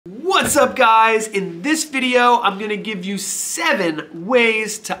What's up, guys? In this video, I'm gonna give you 7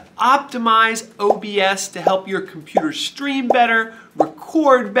 ways to optimize OBS to help your computer stream better,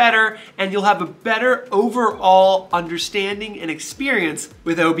 record better, and you'll have a better overall understanding and experience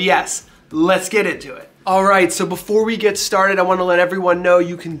with OBS. Let's get into it. All right, so before we get started, I want to let everyone know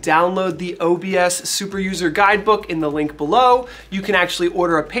you can download the OBS Superuser Guidebook in the link below. You can actually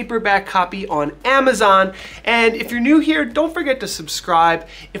order a paperback copy on Amazon. And if you're new here, don't forget to subscribe.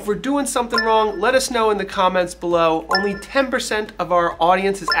 If we're doing something wrong, let us know in the comments below. Only 10% of our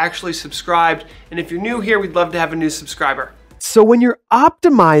audience is actually subscribed. And if you're new here, we'd love to have a new subscriber. So when you're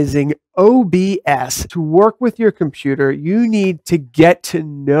optimizing OBS to work with your computer, you need to get to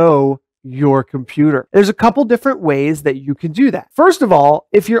know your computer. There's a couple different ways that you can do that. First of all,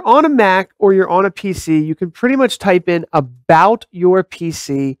 if you're on a Mac or you're on a PC, you can pretty much type in about your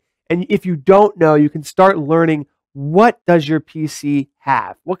PC. And if you don't know, you can start learning what does your PC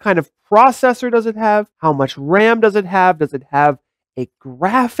have? What kind of processor does it have? How much RAM does it have? Does it have a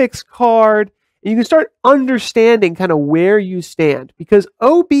graphics card? And you can start understanding kind of where you stand, because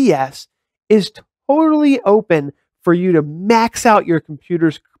OBS is totally open for you to max out your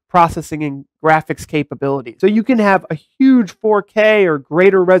computer's processing and graphics capabilities. So you can have a huge 4K or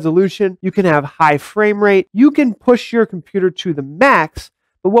greater resolution. You can have high frame rate. You can push your computer to the max.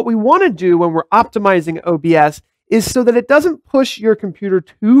 But what we want to do when we're optimizing OBS is so that it doesn't push your computer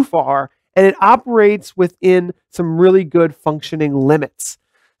too far and it operates within some really good functioning limits.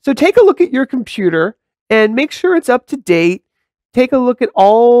 So take a look at your computer and make sure it's up to date. Take a look at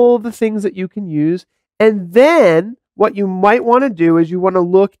all the things that you can use. And then what you might want to do is you want to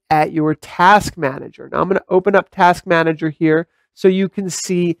look at your task manager. Now I'm going to open up task manager here so you can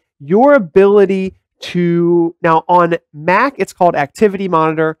see your ability to, now on Mac, it's called activity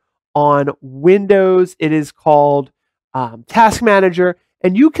monitor. On Windows, it is called task manager.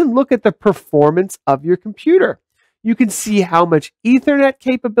 And you can look at the performance of your computer. You can see how much Ethernet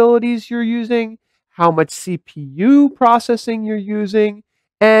capabilities you're using, how much CPU processing you're using,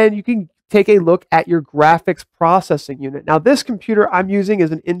 and you can take a look at your graphics processing unit. Now, this computer I'm using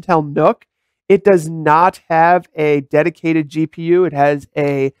is an Intel NUC. It does not have a dedicated GPU. It has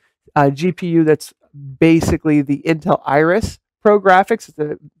a GPU that's basically the Intel Iris Pro graphics. It's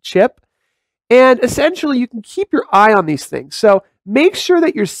a chip. And essentially, you can keep your eye on these things. So make sure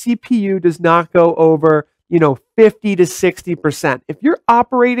that your CPU does not go over 50 to 60%. If you're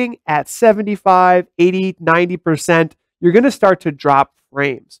operating at 75, 80, 90%, you're going to start to drop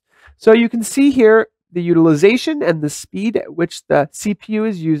frames. So you can see here the utilization and the speed at which the CPU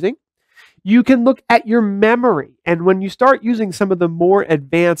is using. You can look at your memory. And when you start using some of the more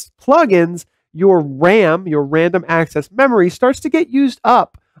advanced plugins, your RAM, your random access memory, starts to get used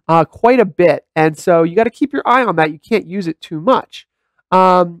up quite a bit. And so you got to keep your eye on that. You can't use it too much.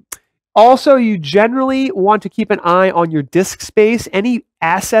 Also, you generally want to keep an eye on your disk space. Any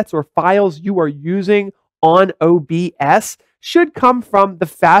assets or files you are using on OBS should come from the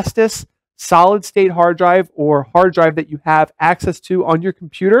fastest solid state hard drive or hard drive that you have access to on your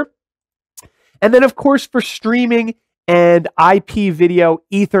computer. And then, of course, for streaming and IP video,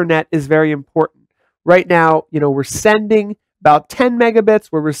 Ethernet is very important. Right now, we're sending about 10 megabits.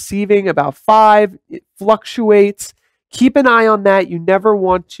 We're receiving about 5. It fluctuates. Keep an eye on that. You never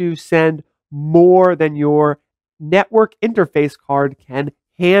want to send more than your network interface card can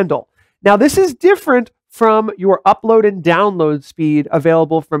handle. Now, this is different from your upload and download speed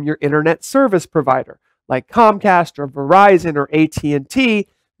available from your internet service provider, like Comcast or Verizon or AT&T.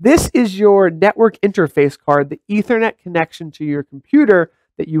 This is your network interface card, the Ethernet connection to your computer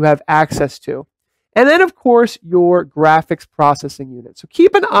that you have access to. And then, of course, your graphics processing unit. So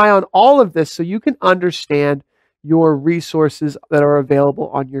keep an eye on all of this so you can understand your resources that are available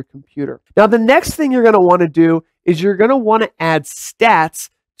on your computer. Now, the next thing you're going to want to do is you're going to want to add stats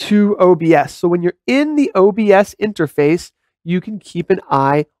to OBS. So when you're in the OBS interface, you can keep an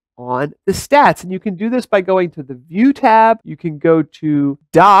eye on the stats. And you can do this by going to the View tab. You can go to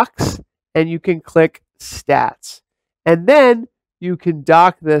Docs, and you can click Stats. And then you can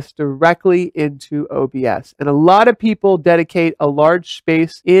dock this directly into OBS. And a lot of people dedicate a large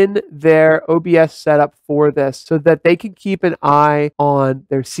space in their OBS setup for this so that they can keep an eye on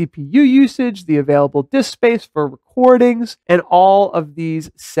their CPU usage, the available disk space for recordings, and all of these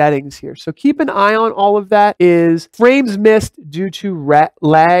settings here. So keep an eye on all of that. Is frames missed due to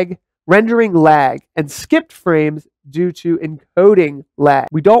rendering lag, and skipped frames due to encoding lag.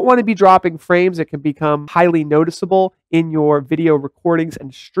 We don't want to be dropping frames. It can become highly noticeable in your video recordings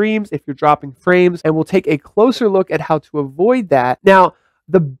and streams if you're dropping frames, and we'll take a closer look at how to avoid that. Now,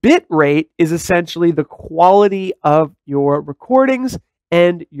 the bit rate is essentially the quality of your recordings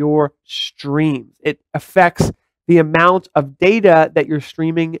and your streams. It affects the amount of data that you're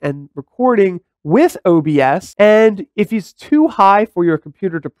streaming and recording with OBS. And if it's too high for your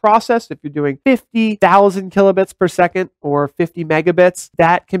computer to process, if you're doing 50,000 kilobits per second or 50 megabits,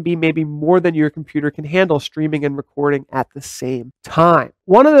 that can be maybe more than your computer can handle streaming and recording at the same time.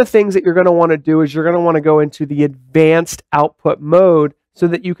 One of the things that you're going to want to do is you're going to want to go into the advanced output mode so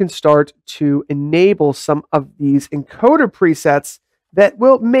that you can start to enable some of these encoder presets that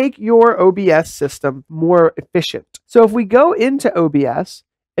will make your OBS system more efficient. So if we go into OBS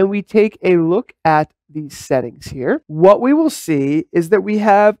and we take a look at these settings here, what we will see is that we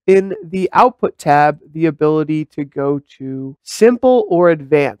have in the output tab the ability to go to simple or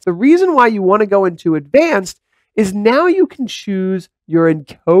advanced. The reason why you want to go into advanced is now you can choose your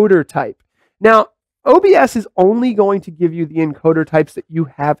encoder type. Now, OBS is only going to give you the encoder types that you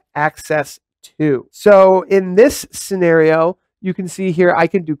have access to. So in this scenario, you can see here I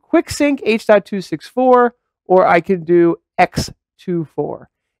can do QuickSync H.264 or I can do X24.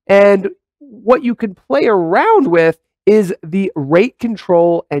 And what you can play around with is the rate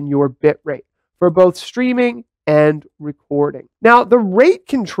control and your bit rate for both streaming and recording. Now, the rate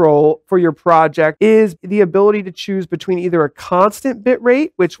control for your project is the ability to choose between either a constant bit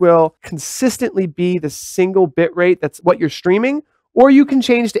rate, which will consistently be the single bit rate that's what you're streaming, or you can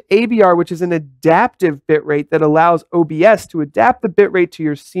change to ABR, which is an adaptive bit rate that allows OBS to adapt the bit rate to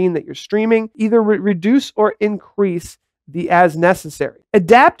your scene that you're streaming, either reduce or increase as necessary.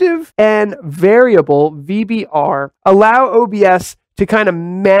 Adaptive and variable VBR allow OBS to kind of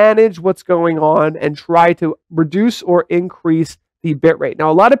manage what's going on and try to reduce or increase the bitrate. Now,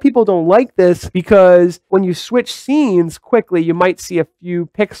 a lot of people don't like this because when you switch scenes quickly, you might see a few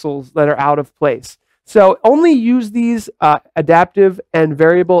pixels that are out of place. So only use these adaptive and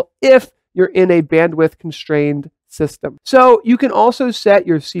variable if you're in a bandwidth constrained system. So you can also set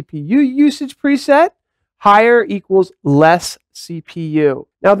your CPU usage preset. Higher equals less CPU.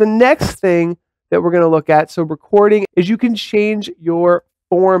 Now, the next thing that we're going to look at, so recording, is you can change your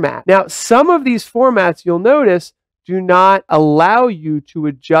format. Now, some of these formats, you'll notice, do not allow you to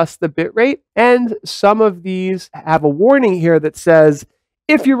adjust the bitrate, and some of these have a warning here that says,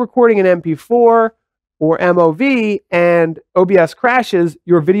 if you're recording an MP4 or MOV and OBS crashes,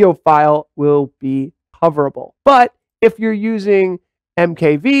 your video file will be coverable. But if you're using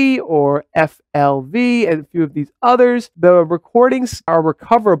MKV or FLV and a few of these others, the recordings are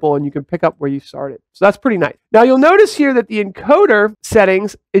recoverable and you can pick up where you started. So that's pretty nice. Now you'll notice here that the encoder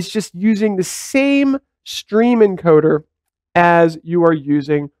settings is just using the same stream encoder as you are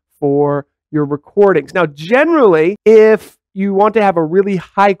using for your recordings. Now generally, if you want to have a really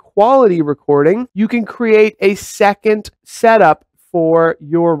high quality recording, you can create a second setup for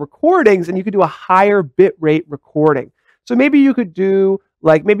your recordings and you can do a higher bitrate recording. So maybe you could do,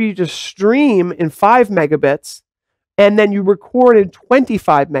 like, maybe you just stream in 5 megabits and then you record in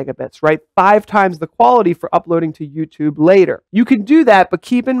 25 megabits, right? 5 times the quality for uploading to YouTube later. You can do that, but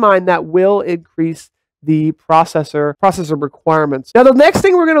keep in mind that will increase the processor requirements. Now, the next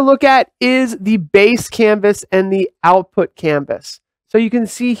thing we're going to look at is the base canvas and the output canvas. So you can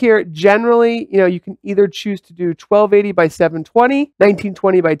see here, generally, you can either choose to do 1280 by 720,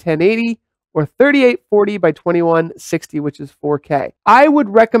 1920 by 1080, or 3840 by 2160, which is 4K. I would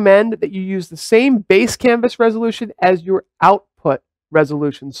recommend that you use the same base canvas resolution as your output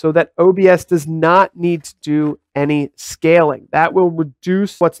resolution so that OBS does not need to do any scaling. That will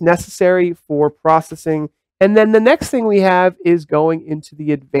reduce what's necessary for processing. And then the next thing we have is going into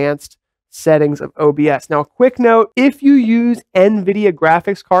the advanced settings of OBS. Now, a quick note, if you use NVIDIA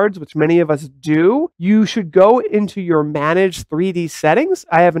graphics cards, which many of us do, you should go into your manage 3D settings.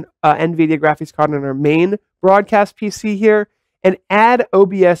 I have an NVIDIA graphics card on our main broadcast PC here, and add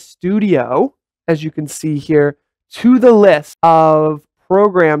OBS Studio, as you can see here, to the list of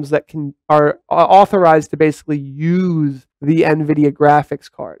programs that are authorized to basically use the NVIDIA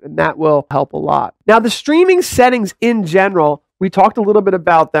graphics card, and that will help a lot. Now, the streaming settings in general, we talked a little bit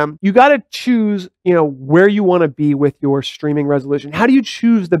about them. You got to choose, where you want to be with your streaming resolution. How do you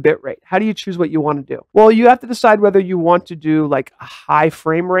choose the bit rate? How do you choose what you want to do? Well, you have to decide whether you want to do like a high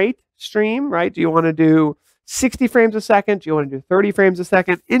frame rate stream, right? Do you want to do 60 frames a second? Do you want to do 30 frames a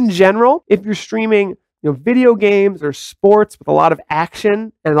second? In general, if you're streaming video games or sports with a lot of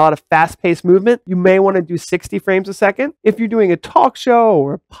action and a lot of fast-paced movement, you may want to do 60 frames a second. If you're doing a talk show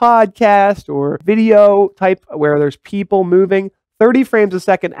or a podcast or video type where there's people moving, 30 frames a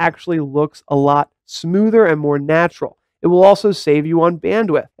second actually looks a lot smoother and more natural. It will also save you on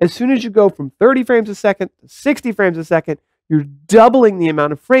bandwidth. As soon as you go from 30 frames a second to 60 frames a second, you're doubling the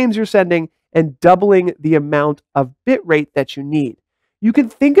amount of frames you're sending and doubling the amount of bit rate that you need. You can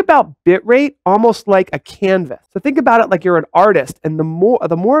think about bitrate almost like a canvas. So think about it like you're an artist, and the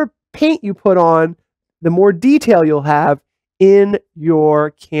more paint you put on, the more detail you'll have in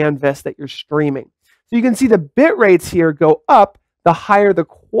your canvas that you're streaming. So you can see the bit rates here go up the higher the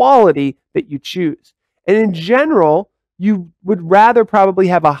quality that you choose. And in general, you would rather probably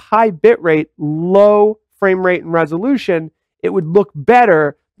have a high bit rate, low frame rate and resolution. It would look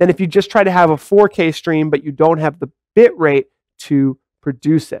better than if you just try to have a 4K stream, but you don't have the bit rate to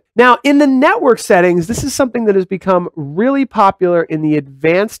produce it. Now, in the network settings, this is something that has become really popular in the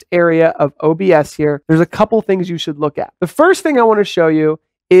advanced area of OBS here. There's a couple things you should look at. The first thing I want to show you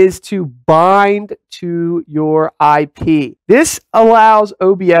is to bind to your IP. This allows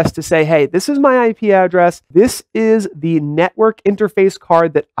OBS to say, hey, this is my IP address. This is the network interface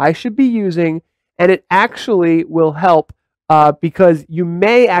card that I should be using. And it actually will help because you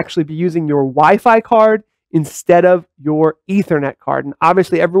may actually be using your Wi-Fi card instead of your Ethernet card. And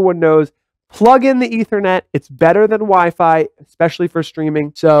obviously everyone knows, plug in the Ethernet. It's better than Wi-Fi, especially for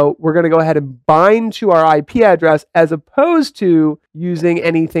streaming. So we're going to go ahead and bind to our IP address as opposed to using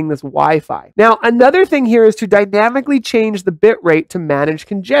anything that's Wi-Fi. Now, another thing here is to dynamically change the bit rate to manage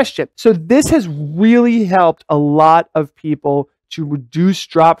congestion. So this has really helped a lot of people to reduce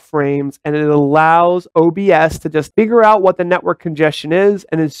drop frames, and it allows OBS to just figure out what the network congestion is.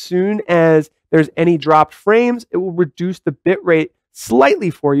 And as soon as there's any dropped frames, it will reduce the bit rate slightly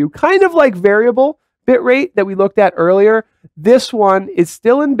for you, kind of like variable bit rate that we looked at earlier. This one is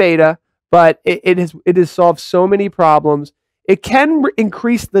still in beta, but it has solved so many problems. It can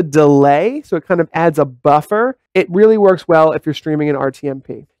increase the delay, so it kind of adds a buffer. It really works well if you're streaming in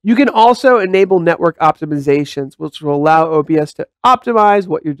RTMP. You can also enable network optimizations, which will allow OBS to optimize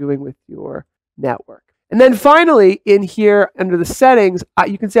what you're doing with your network. And then finally, in here under the settings,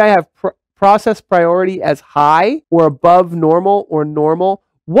 you can see I have process priority as high or above normal or normal.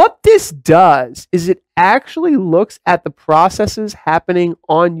 What this does is it actually looks at the processes happening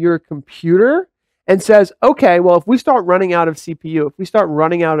on your computer and says, okay, well, if we start running out of CPU, if we start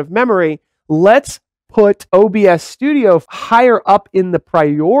running out of memory, let's put OBS Studio higher up in the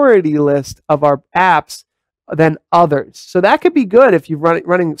priority list of our apps than others. So that could be good if you're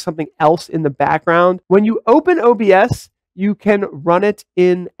running something else in the background. When you open OBS, you can run it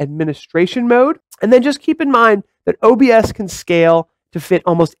in administration mode. And then just keep in mind that OBS can scale to fit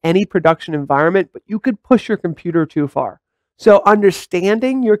almost any production environment, but you could push your computer too far. So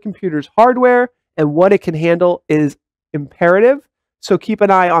understanding your computer's hardware and what it can handle is imperative. So keep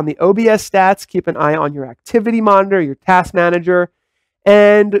an eye on the OBS stats, keep an eye on your activity monitor, your task manager,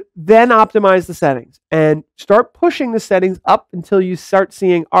 and then optimize the settings and start pushing the settings up until you start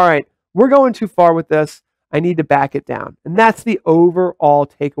seeing, all right, we're going too far with this. I need to back it down. And that's the overall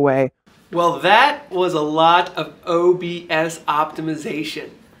takeaway. Well, that was a lot of OBS optimization.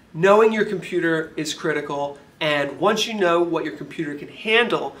 Knowing your computer is critical, and once you know what your computer can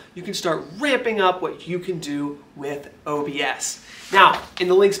handle, you can start ramping up what you can do with OBS. Now, in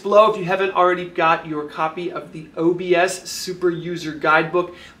the links below, if you haven't already got your copy of the OBS Superuser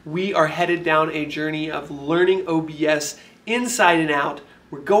Guidebook, we are headed down a journey of learning OBS inside and out.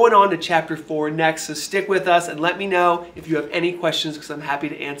 We're going on to chapter 4 next, so stick with us and let me know if you have any questions because I'm happy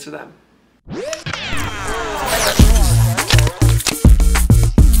to answer them.